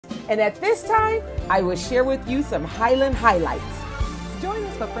And at this time, I will share with you some Highland highlights. Join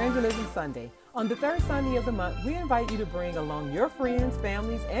us for Evangelism Sunday. On the third Sunday of the month, we invite you to bring along your friends,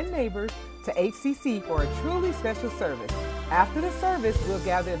 families, and neighbors to HCC for a truly special service. After the service, we'll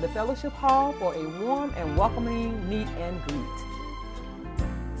gather in the fellowship hall for a warm and welcoming meet and greet.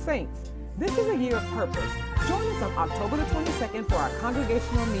 Saints, this is a year of purpose. Join us on October the 22nd for our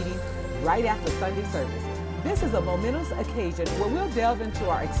congregational meeting right after Sunday service. This is a momentous occasion where we'll delve into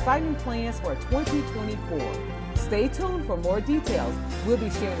our exciting plans for 2024. Stay tuned for more details. We'll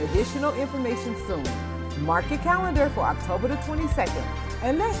be sharing additional information soon. Mark your calendar for October the 22nd,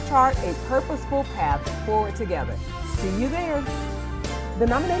 and let's chart a purposeful path forward together. See you there. The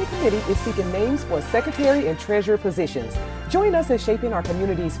nominating committee is seeking names for secretary and treasurer positions. Join us in shaping our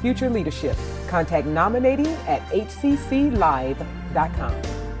community's future leadership. Contact nominating@hcclive.com.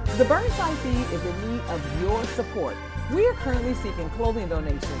 The Burnside Feed is in need of your support. We are currently seeking clothing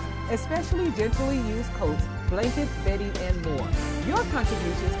donations, especially gently used coats, blankets, bedding, and more. Your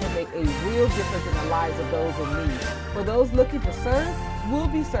contributions can make a real difference in the lives of those in need. For those looking to serve, we'll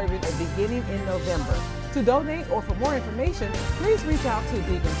be serving beginning in November. To donate or for more information, please reach out to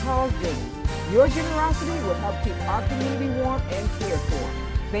Deacon Charles James. Your generosity will help keep our community warm and cared for.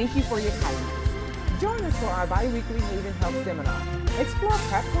 Thank you for your kindness. Join us for our bi-weekly Haven Health Seminar. Explore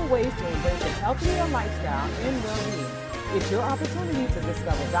practical ways to embrace a healthier lifestyle and well-being. It's your opportunity to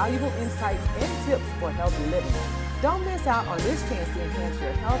discover valuable insights and tips for healthy living. Don't miss out on this chance to enhance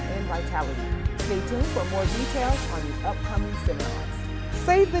your health and vitality. Stay tuned for more details on these upcoming seminars.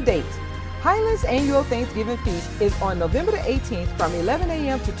 Save the date. Highland's annual Thanksgiving feast is on November the 18th from 11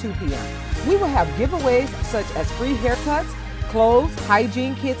 a.m. to 2 p.m. We will have giveaways such as free haircuts, clothes,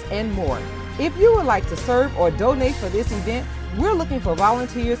 hygiene kits, and more. If you would like to serve or donate for this event, we're looking for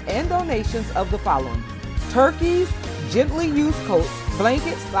volunteers and donations of the following: turkeys, gently used coats,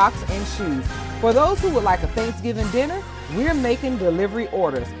 blankets, socks, and shoes. For those who would like a Thanksgiving dinner, we're making delivery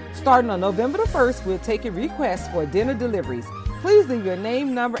orders. Starting on November the 1st, we're taking requests for dinner deliveries. Please leave your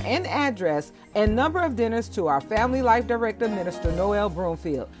name, number, and address and number of dinners to our Family Life Director, Minister Noel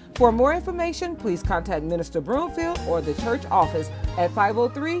Broomfield. For more information, please contact Minister Broomfield or the church office at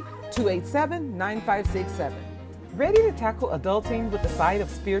 503-287-9567. Ready to tackle adulting with the side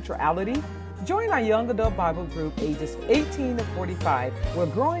of spirituality? Join our young adult Bible group ages 18 to 45, where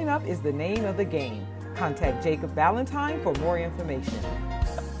growing up is the name of the game. Contact Jacob Valentine for more information.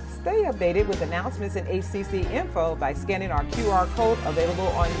 Stay updated with announcements and HCC info by scanning our QR code available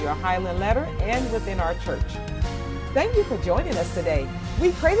on your Highland letter and within our church. Thank you for joining us today.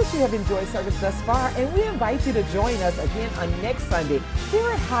 We pray that you have enjoyed service thus far, and we invite you to join us again on next Sunday here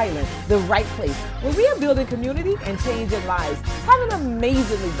at Highland, the right place, where we are building community and changing lives. Have an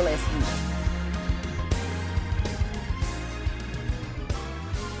amazingly blessed week.